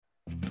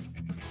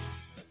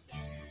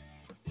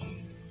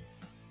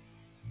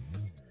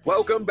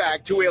Welcome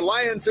back to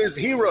Alliance's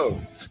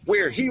Heroes,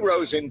 where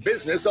heroes in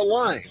business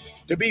align.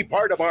 To be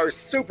part of our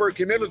super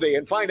community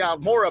and find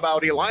out more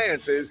about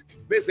Alliances,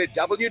 visit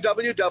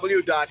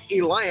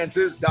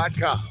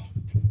www.alliances.com.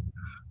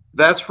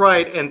 That's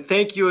right. And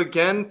thank you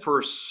again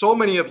for so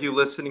many of you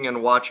listening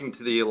and watching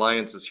to the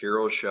Alliance's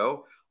Heroes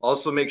Show.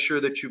 Also, make sure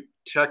that you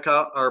check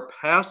out our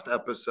past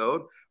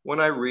episode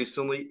when I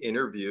recently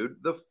interviewed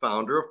the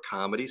founder of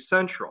Comedy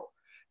Central.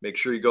 Make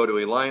sure you go to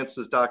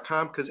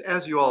alliances.com because,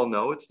 as you all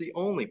know, it's the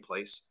only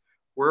place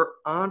where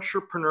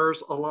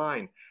entrepreneurs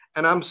align.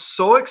 And I'm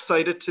so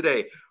excited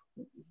today.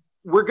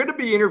 We're going to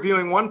be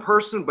interviewing one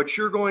person, but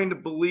you're going to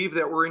believe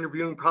that we're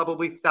interviewing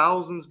probably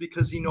thousands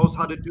because he knows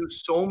how to do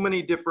so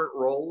many different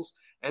roles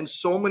and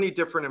so many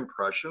different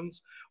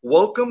impressions.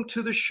 Welcome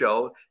to the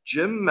show,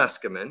 Jim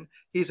Meskimen.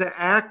 He's an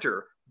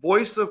actor,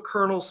 voice of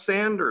Colonel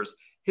Sanders.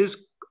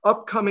 His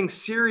upcoming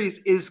series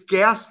is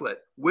Gaslit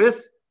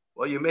with,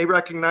 well, you may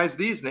recognize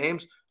these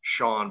names,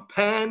 Sean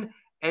Penn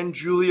and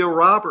Julia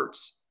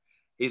Roberts.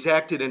 He's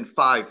acted in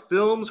 5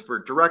 films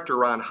for director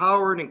Ron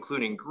Howard,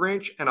 including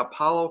Grinch and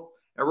Apollo.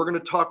 And we're going to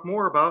talk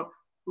more about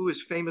who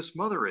his famous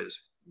mother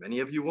is. Many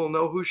of you will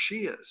know who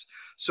she is.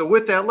 So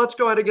with that, let's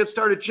go ahead and get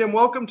started. Jim,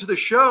 welcome to the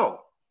show.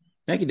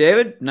 Thank you,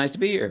 David. Nice to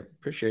be here.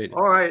 Appreciate it.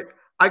 All right.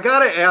 I got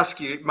to ask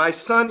you, my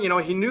son,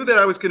 he knew that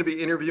I was going to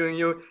be interviewing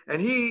you, and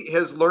he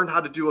has learned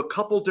how to do a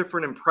couple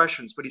different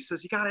impressions, but he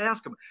says, you got to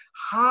ask him,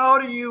 how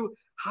do you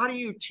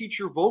teach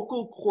your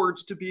vocal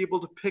cords to be able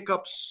to pick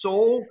up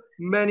so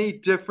many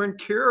different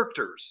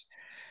characters?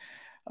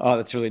 Oh,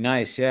 that's really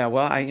nice. Yeah.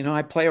 Well,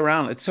 I play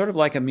around. It's sort of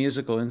like a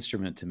musical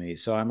instrument to me.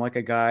 So I'm like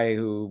a guy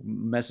who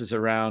messes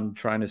around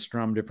trying to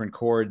strum different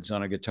chords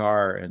on a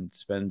guitar and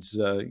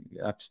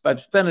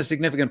I've spent a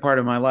significant part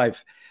of my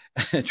life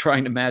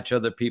trying to match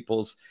other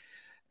people's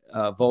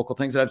vocal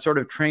things. I've sort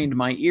of trained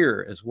my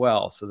ear as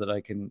well so that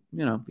I can,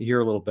 hear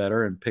a little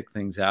better and pick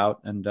things out.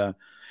 And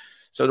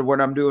so that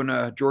when I'm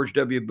doing George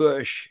W.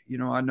 Bush,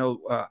 I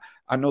know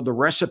the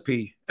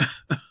recipe,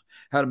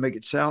 how to make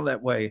it sound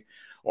that way.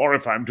 Or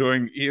if I'm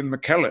doing Ian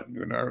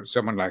McKellen,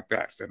 someone like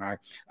that, then I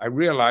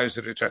realize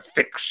that it's a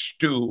thick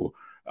stew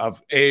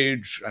of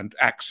age and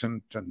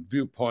accent and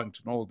viewpoint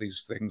and all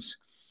these things.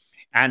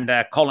 And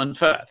Colin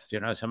Firth,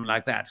 someone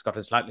like that. It's got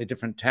a slightly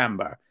different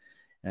timbre.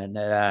 And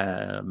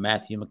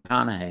Matthew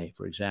McConaughey,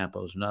 for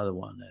example, is another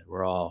one that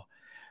we're all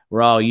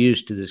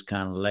used to this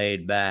kind of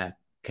laid back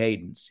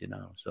cadence,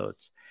 So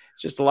it's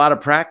just a lot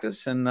of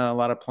practice and a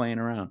lot of playing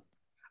around.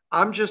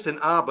 I'm just in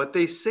awe, but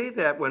they say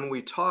that when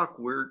we talk,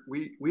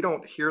 we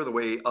don't hear the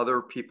way other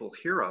people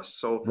hear us.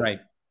 So, right.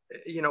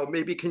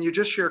 Maybe can you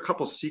just share a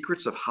couple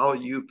secrets of how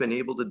you've been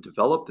able to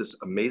develop this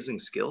amazing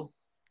skill?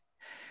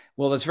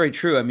 Well, that's very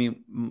true. I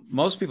mean,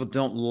 most people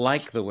don't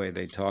like the way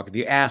they talk. If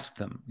you ask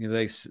them,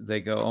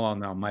 they go, "Oh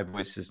no, my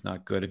voice is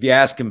not good." If you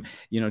ask them,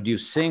 do you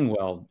sing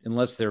well?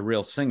 Unless they're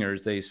real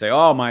singers, they say,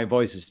 "Oh, my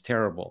voice is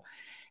terrible."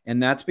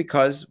 And that's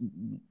because,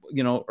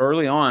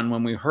 early on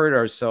when we heard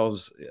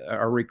ourselves,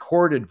 our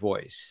recorded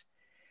voice,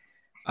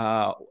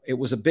 it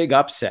was a big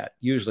upset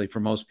usually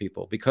for most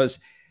people, because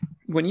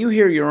when you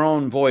hear your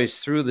own voice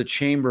through the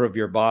chamber of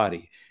your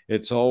body,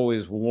 it's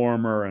always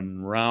warmer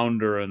and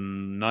rounder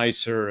and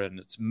nicer, and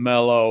it's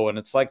mellow, and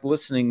it's like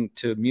listening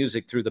to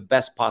music through the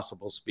best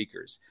possible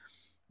speakers.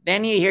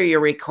 Then you hear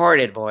your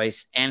recorded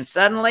voice, and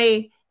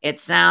suddenly it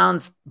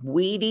sounds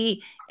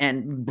weedy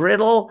and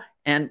brittle,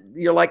 and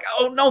you're like,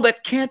 oh, no,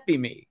 that can't be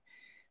me.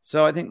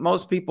 So I think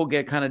most people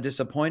get kind of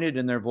disappointed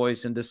in their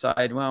voice and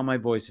decide, well, my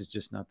voice is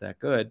just not that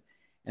good.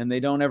 And they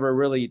don't ever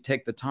really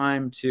take the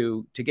time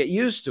to get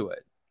used to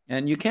it.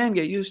 And you can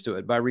get used to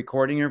it by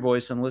recording your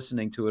voice and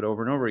listening to it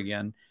over and over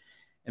again.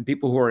 And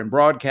people who are in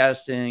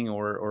broadcasting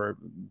or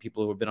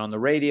people who have been on the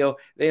radio,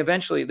 they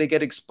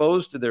get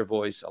exposed to their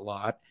voice a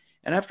lot.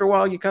 And after a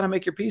while, you kind of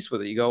make your peace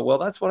with it. You go, well,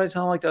 that's what I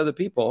sound like to other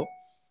people.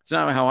 It's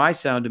not how I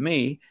sound to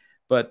me,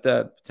 but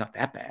it's not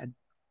that bad.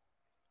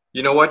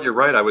 You know what? You're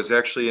right. I was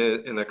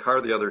actually in the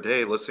car the other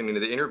day listening to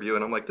the interview,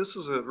 and I'm like, this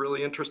is a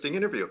really interesting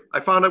interview. I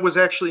found it was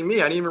actually me.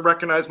 I didn't even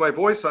recognize my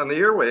voice on the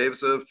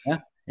airwaves of,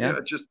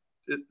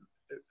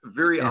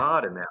 very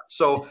odd in that.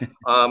 So,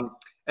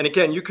 and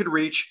again, you could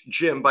reach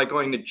Jim by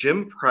going to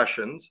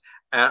Jimpressions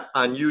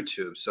on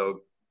YouTube.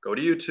 So go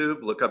to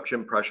YouTube, look up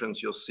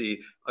Jimpressions. You'll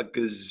see a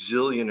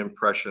gazillion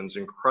impressions,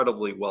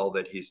 incredibly well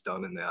that he's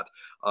done in that.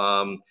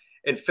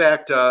 In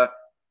fact,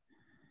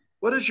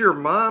 what does your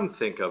mom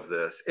think of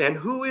this? And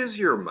who is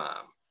your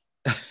mom?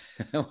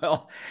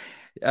 Well,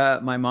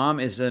 my mom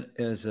is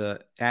a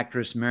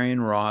actress,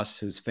 Marion Ross,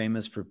 who's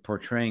famous for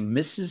portraying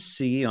Mrs.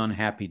 C on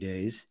Happy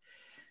Days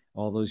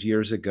all those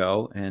years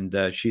ago. And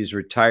she's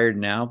retired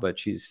now, but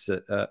she's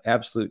an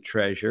absolute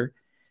treasure.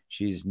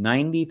 She's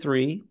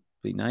 93,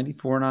 be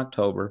 94 in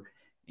October,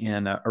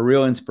 and a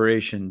real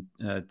inspiration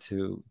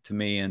to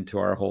me and to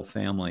our whole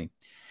family.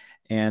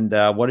 And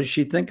what does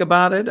she think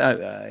about it?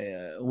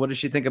 What does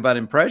she think about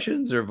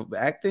impressions or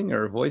acting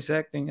or voice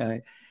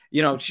acting?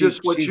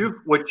 Just what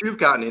you've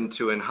gotten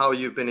into and how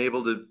you've been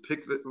able to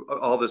pick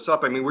all this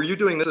up. I mean, were you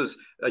doing this as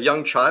a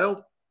young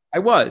child? I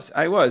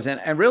was,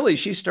 and really,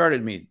 she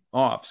started me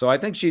off. So I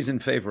think she's in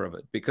favor of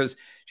it because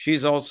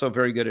she's also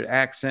very good at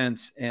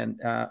accents and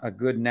a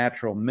good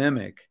natural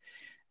mimic.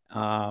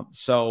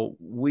 So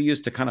we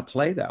used to kind of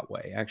play that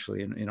way,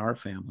 actually, in our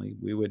family.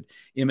 We would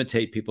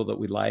imitate people that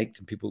we liked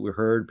and people we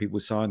heard, people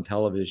we saw on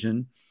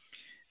television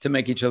to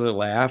make each other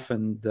laugh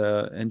and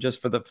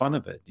just for the fun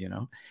of it, you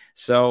know.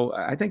 So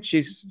I think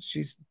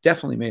she's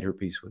definitely made her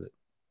peace with it.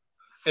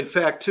 In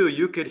fact, too,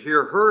 you could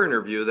hear her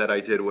interview that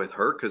I did with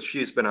her because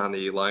she's been on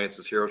the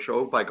Alliances Hero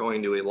Show by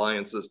going to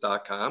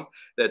alliances.com.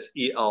 That's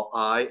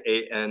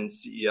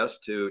ELIANCES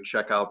to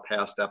check out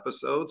past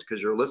episodes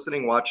because you're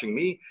listening, watching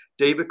me,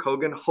 David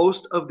Kogan,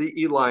 host of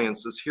the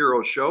Alliances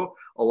Hero Show,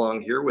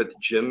 along here with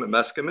Jim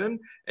Meskimen.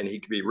 And he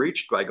can be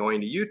reached by going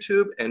to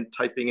YouTube and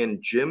typing in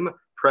Jim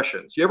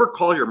Impressions. You ever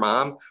call your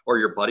mom or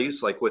your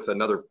buddies like with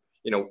another,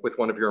 with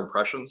one of your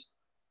impressions?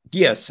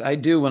 Yes, I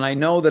do. When I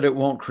know that it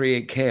won't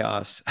create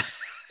chaos.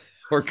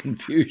 Or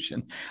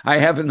confusion. I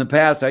have in the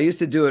past. I used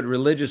to do it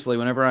religiously.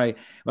 When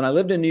I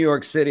lived in New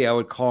York City, I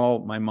would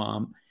call my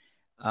mom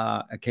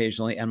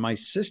occasionally, and my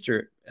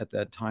sister at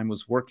that time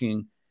was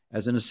working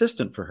as an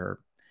assistant for her.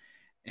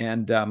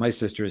 And my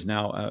sister has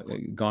now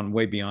gone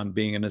way beyond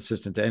being an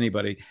assistant to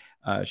anybody.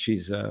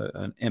 She's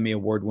an Emmy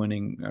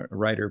award-winning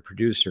writer,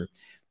 producer.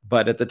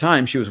 But at the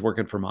time, she was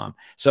working for mom.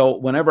 So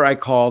whenever I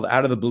called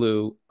out of the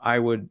blue, I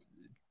would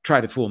try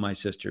to fool my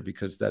sister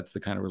because that's the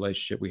kind of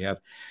relationship we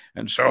have.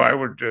 And so I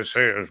would just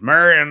say, is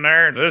Marion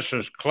there? This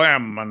is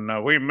Clem.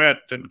 And we met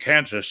in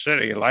Kansas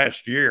City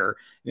last year.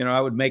 I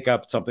would make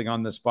up something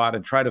on the spot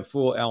and try to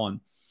fool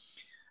Ellen.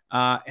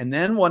 And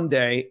then one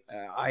day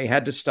I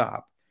had to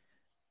stop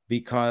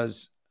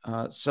because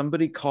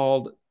somebody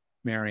called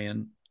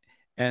Marion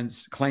and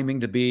claiming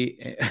to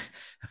be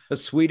a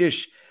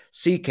Swedish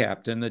sea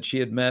captain that she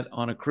had met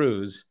on a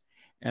cruise.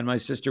 And my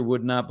sister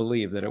would not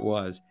believe that it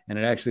was. And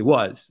it actually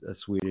was a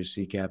Swedish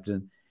sea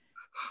captain.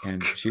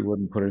 And she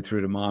wouldn't put her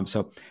through to mom.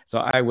 So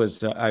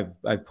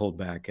I've pulled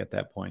back at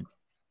that point.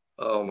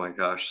 Oh my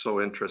gosh,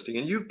 so interesting.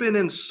 And you've been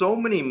in so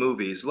many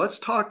movies. Let's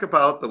talk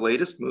about the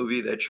latest movie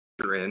that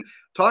you're in.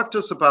 Talk to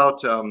us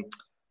about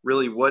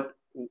really what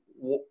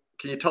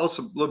can you tell us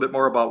a little bit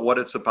more about what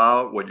it's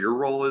about, what your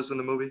role is in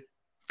the movie?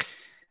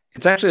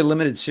 It's actually a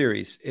limited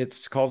series.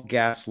 It's called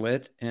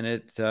Gaslit, and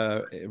it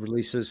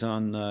releases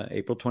on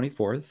April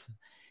 24th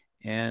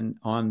and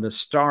on the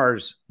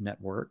Starz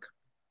network.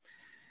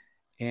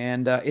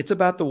 And it's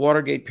about the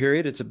Watergate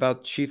period. It's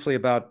chiefly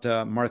about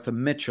Martha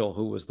Mitchell,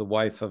 who was the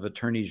wife of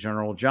Attorney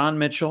General John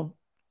Mitchell,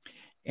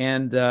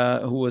 and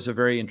who was a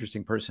very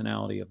interesting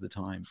personality of the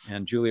time.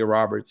 And Julia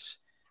Roberts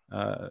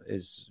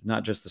is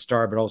not just the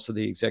star, but also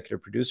the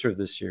executive producer of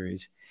this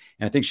series.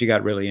 And I think she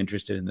got really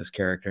interested in this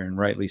character, and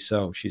rightly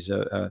so. She's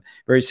a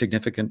very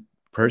significant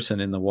person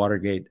in the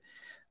Watergate,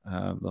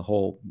 the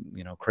whole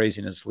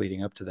craziness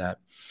leading up to that.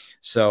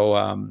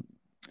 So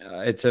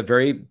it's a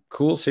very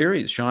cool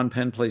series. Sean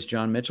Penn plays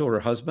John Mitchell, her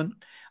husband.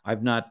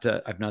 I've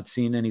not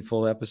seen any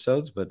full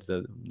episodes, but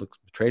the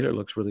trailer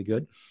looks really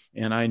good,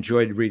 and I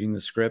enjoyed reading the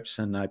scripts.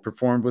 And I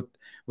performed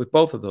with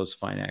both of those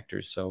fine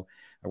actors. So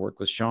I worked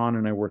with Sean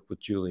and I worked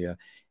with Julia,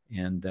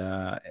 and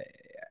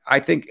I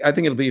think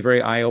it'll be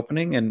very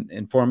eye-opening and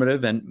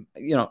informative, and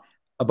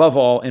above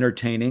all,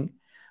 entertaining.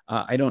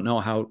 I don't know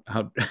how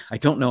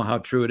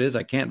true it is.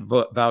 I can't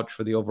vouch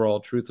for the overall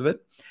truth of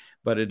it,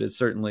 but it is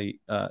certainly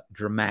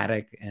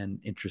dramatic and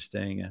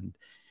interesting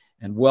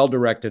and well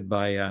directed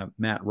by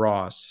Matt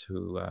Ross,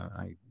 who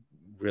I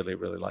really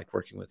like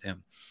working with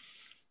him.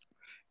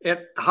 And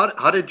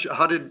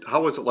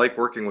how was it like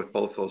working with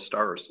both those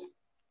stars?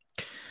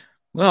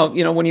 Well,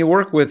 when you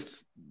work with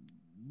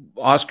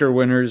Oscar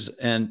winners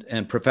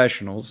and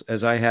professionals,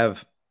 as I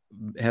have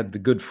had the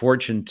good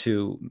fortune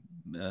to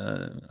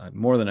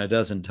more than a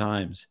dozen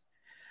times,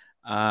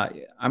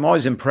 I'm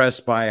always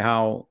impressed by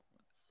how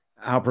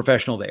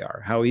professional they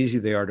are, how easy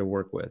they are to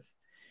work with,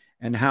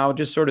 and how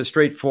just sort of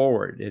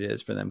straightforward it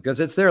is for them, because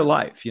it's their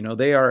life.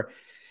 They are,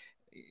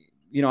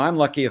 I'm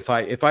lucky if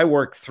I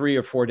work 3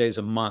 or 4 days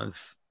a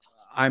month,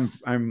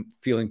 I'm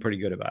feeling pretty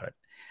good about it.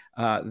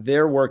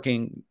 They're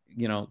working,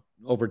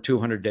 over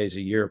 200 days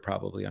a year,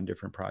 probably, on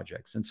different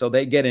projects. And so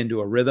they get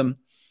into a rhythm,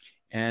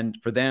 and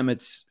for them,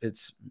 it's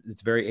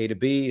very A to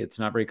B. It's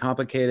not very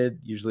complicated.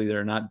 Usually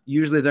they're not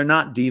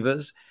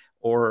divas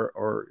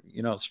or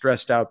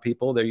stressed out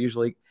people.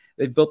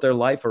 They've built their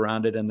life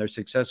around it, and they're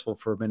successful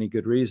for many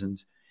good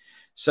reasons.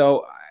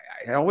 So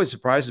it always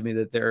surprises me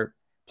that they're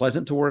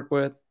pleasant to work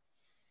with,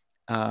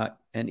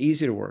 and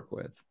easy to work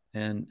with,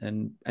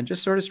 and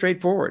just sort of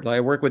straightforward. Like I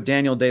work with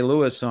Daniel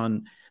Day-Lewis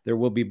on There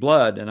Will Be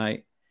Blood,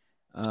 and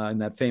in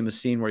that famous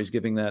scene where he's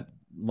giving that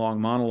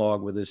long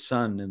monologue with his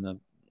son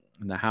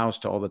in the house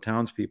to all the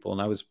townspeople,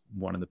 and I was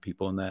one of the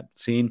people in that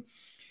scene.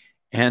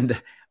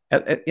 And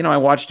I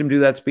watched him do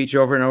that speech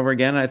over and over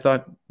again. And I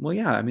thought, well,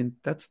 yeah, I mean,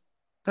 that's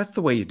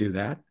the way you do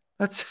that.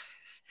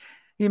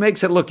 He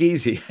makes it look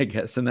easy, I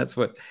guess, and that's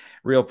what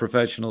real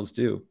professionals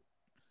do.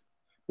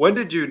 When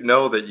did you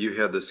know that you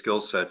had the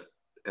skill set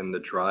and the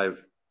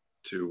drive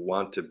to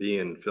want to be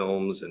in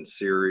films and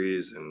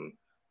series and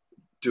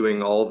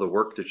doing all the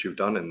work that you've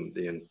done in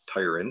the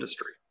entire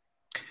industry.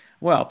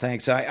 Well,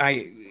 thanks.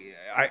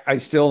 I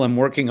still am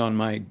working on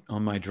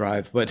my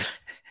drive, but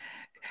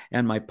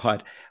and my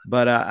putt.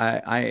 But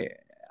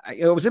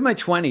it was in my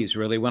 20s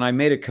really when I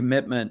made a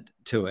commitment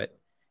to it.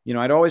 You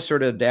know, I'd always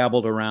sort of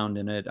dabbled around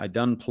in it. I'd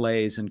done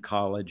plays in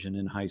college and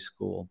in high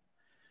school,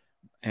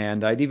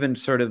 and I'd even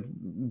sort of,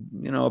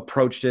 you know,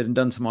 approached it and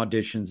done some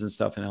auditions and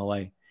stuff in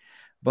LA.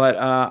 But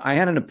I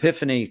had an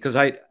epiphany because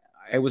I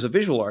was a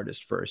visual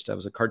artist first. I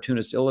was a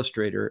cartoonist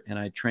illustrator, and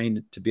I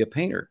trained to be a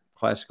painter,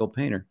 classical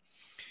painter.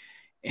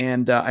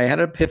 And I had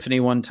an epiphany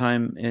one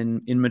time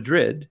in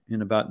Madrid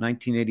in about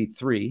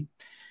 1983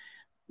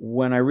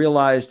 when I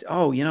realized,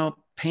 oh, you know,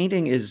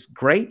 painting is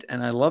great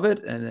and I love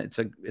it, and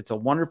it's a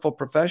wonderful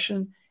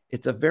profession.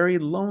 It's a very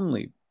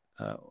lonely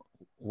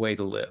way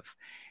to live,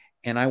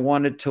 and I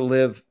wanted to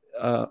live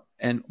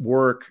and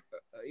work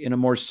in a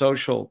more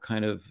social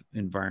kind of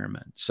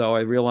environment. So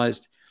I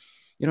realized,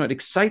 you know, it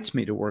excites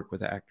me to work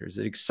with actors.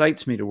 It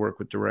excites me to work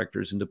with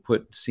directors and to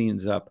put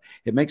scenes up.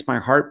 It makes my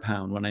heart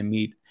pound when I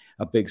meet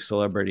a big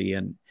celebrity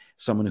and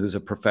someone who's a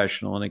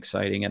professional and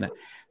exciting. And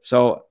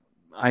so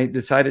I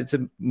decided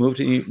to move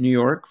to New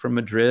York from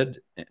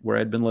Madrid, where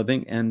I'd been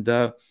living, and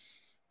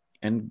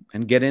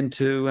get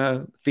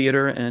into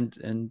theater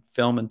and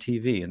film and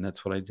TV, and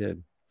that's what I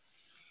did.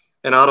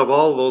 And out of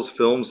all those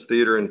films,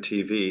 theater, and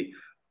TV,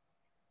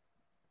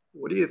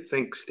 what do you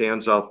think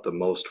stands out the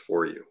most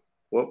for you?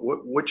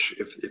 Which,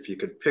 if you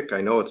could pick,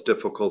 I know it's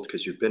difficult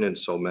because you've been in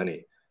so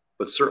many,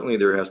 but certainly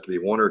there has to be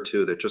one or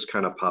two that just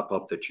kind of pop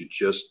up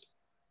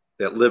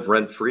that live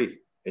rent free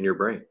in your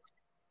brain,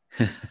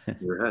 in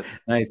your head.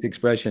 Nice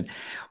expression.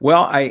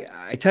 Well,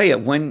 I tell you,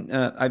 when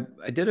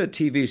I did a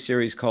TV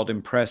series called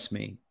Impress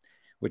Me,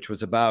 which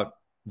was about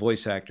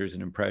voice actors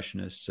and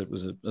impressionists. It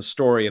was a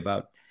story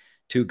about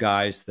two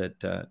guys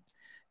that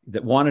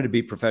wanted to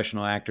be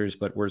professional actors,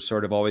 but were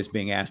sort of always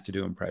being asked to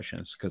do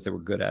impressions because they were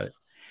good at it.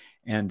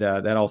 And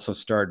that also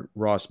starred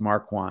Ross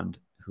Marquand,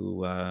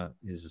 who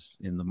is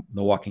in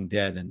The Walking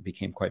Dead and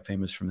became quite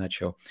famous from that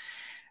show.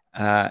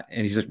 And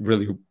he's a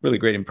really, really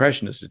great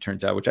impressionist, it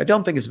turns out, which I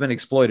don't think has been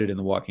exploited in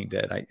The Walking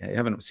Dead. I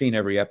haven't seen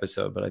every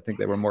episode, but I think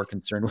they were more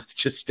concerned with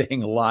just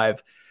staying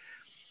alive.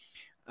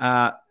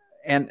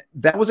 And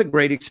that was a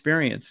great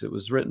experience. It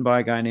was written by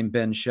a guy named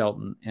Ben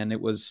Shelton, and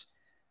it was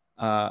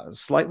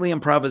slightly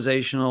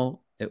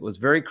improvisational. It was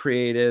very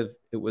creative.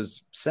 It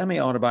was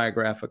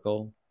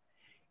semi-autobiographical.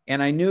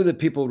 And I knew that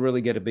people would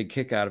really get a big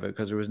kick out of it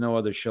because there was no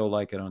other show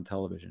like it on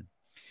television.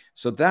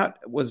 So that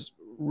was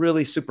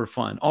really super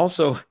fun.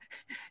 Also,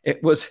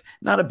 it was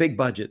not a big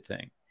budget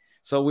thing.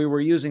 So we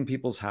were using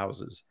people's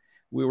houses.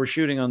 We were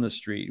shooting on the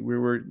street. We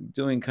were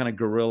doing kind of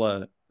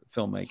guerrilla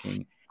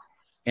filmmaking,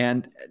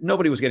 and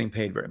nobody was getting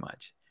paid very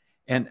much.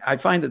 And I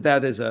find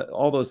that is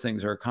all those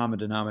things are a common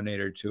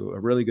denominator to a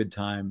really good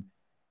time,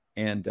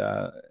 and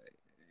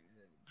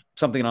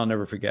something I'll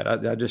never forget.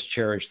 I just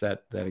cherish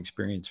that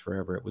experience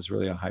forever. It was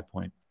really a high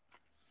point.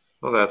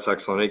 Well, that's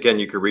excellent. Again,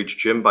 you can reach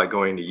Jim by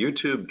going to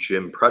YouTube,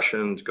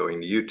 Jimpressions,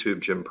 going to YouTube,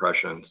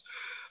 Jimpressions.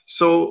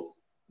 So,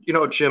 you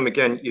know, Jim,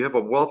 again, you have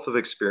a wealth of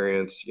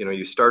experience. You know,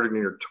 you started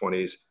in your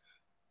 20s.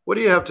 What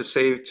do you have to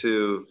say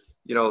to,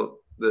 you know,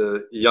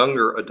 the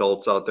younger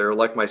adults out there,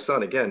 like my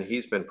son? Again,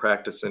 he's been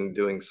practicing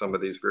doing some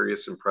of these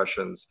various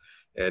impressions,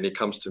 and he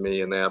comes to me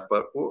in that.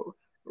 But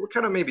what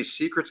kind of maybe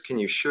secrets can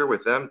you share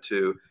with them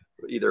to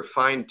either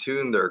fine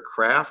tune their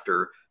craft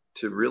or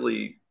to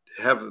really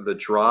have the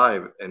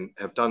drive and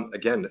have done,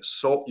 again,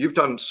 so you've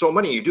done so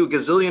many, you do a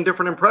gazillion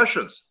different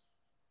impressions.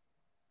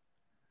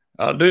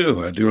 I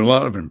do a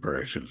lot of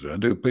impressions. I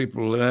do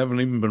people that haven't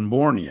even been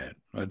born yet.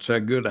 That's how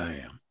good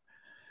I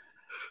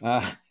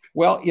am.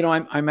 Well, you know,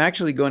 I'm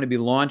actually going to be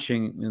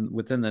launching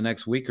within the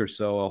next week or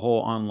so a whole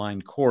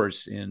online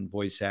course in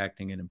voice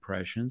acting and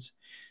impressions.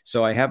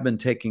 So I have been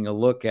taking a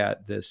look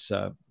at this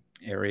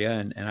area,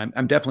 and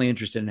I'm definitely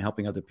interested in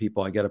helping other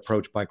people. I get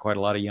approached by quite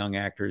a lot of young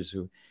actors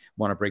who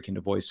want to break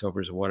into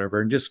voiceovers or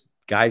whatever, and just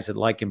guys that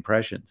like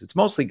impressions. It's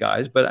mostly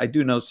guys, but I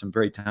do know some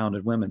very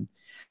talented women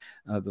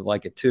that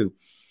like it too.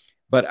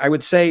 But I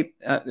would say,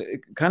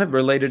 kind of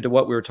related to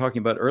what we were talking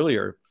about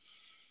earlier,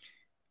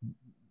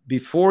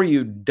 before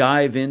you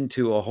dive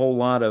into a whole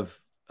lot of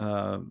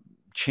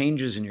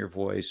changes in your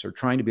voice or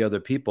trying to be other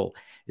people,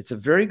 it's a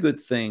very good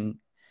thing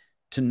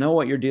to know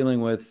what you're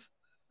dealing with,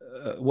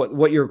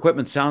 what your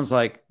equipment sounds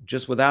like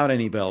just without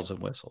any bells and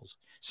whistles.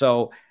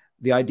 So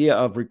the idea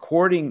of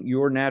recording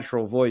your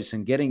natural voice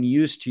and getting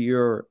used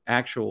to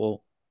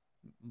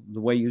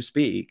the way you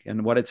speak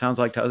and what it sounds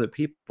like to other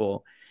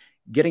people,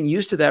 getting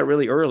used to that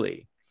really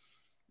early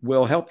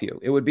will help you.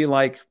 It would be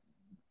like,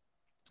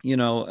 you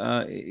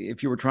know,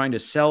 if you were trying to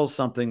sell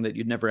something that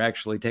you'd never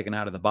actually taken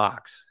out of the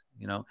box.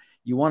 You know,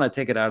 you want to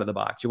take it out of the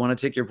box. You want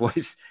to take your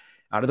voice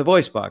out of the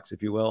voice box,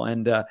 if you will,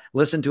 and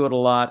listen to it a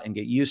lot and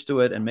get used to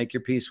it and make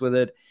your peace with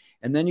it.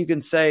 And then you can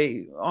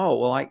say, oh,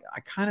 well, I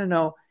kind of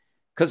know,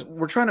 because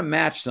we're trying to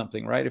match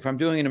something, right? If I'm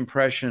doing an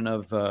impression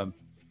of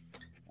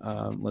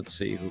Let's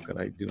see, who could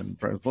I do an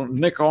impression?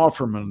 Nick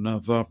Offerman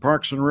of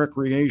Parks and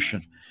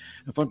Recreation.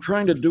 If I'm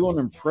trying to do an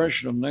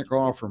impression of Nick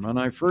Offerman,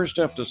 I first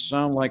have to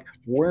sound like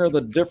where are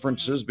the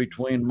differences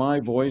between my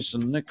voice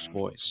and Nick's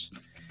voice.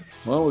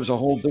 Well, there's a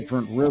whole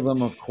different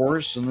rhythm, of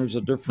course, and there's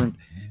a different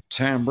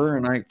timbre.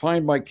 And I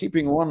find by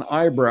keeping one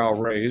eyebrow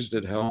raised,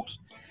 it helps.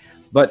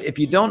 But if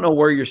you don't know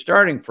where you're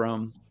starting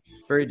from,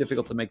 very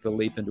difficult to make the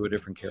leap into a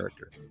different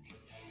character.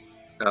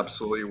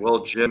 Absolutely.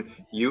 Well, Jim,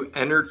 you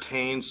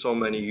entertain so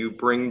many. You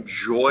bring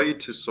joy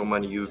to so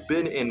many. You've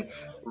been in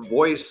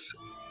voice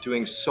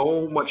doing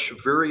so much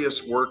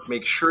various work.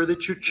 Make sure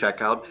that you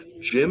check out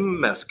Jim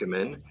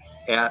Meskimen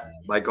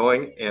by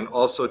going and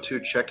also to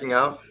checking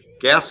out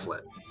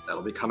Gaslit.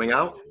 That'll be coming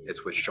out.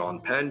 It's with Sean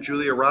Penn,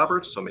 Julia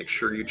Roberts. So make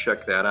sure you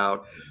check that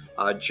out.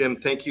 Jim,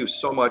 thank you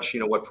so much.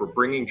 You know what, for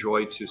bringing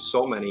joy to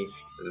so many.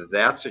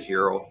 That's a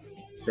hero.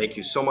 Thank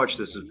you so much.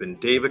 This has been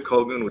David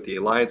Kogan with the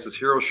Alliance's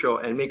Hero Show.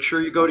 And make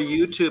sure you go to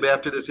YouTube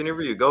after this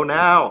interview. Go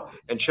now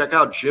and check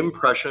out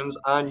Jimpressions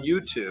on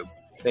YouTube.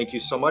 Thank you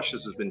so much.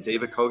 This has been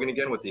David Kogan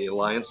again with the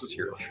Alliance's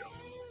Hero Show.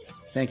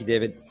 Thank you,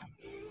 David.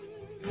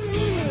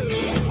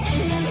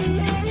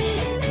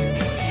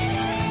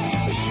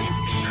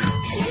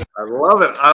 I love it.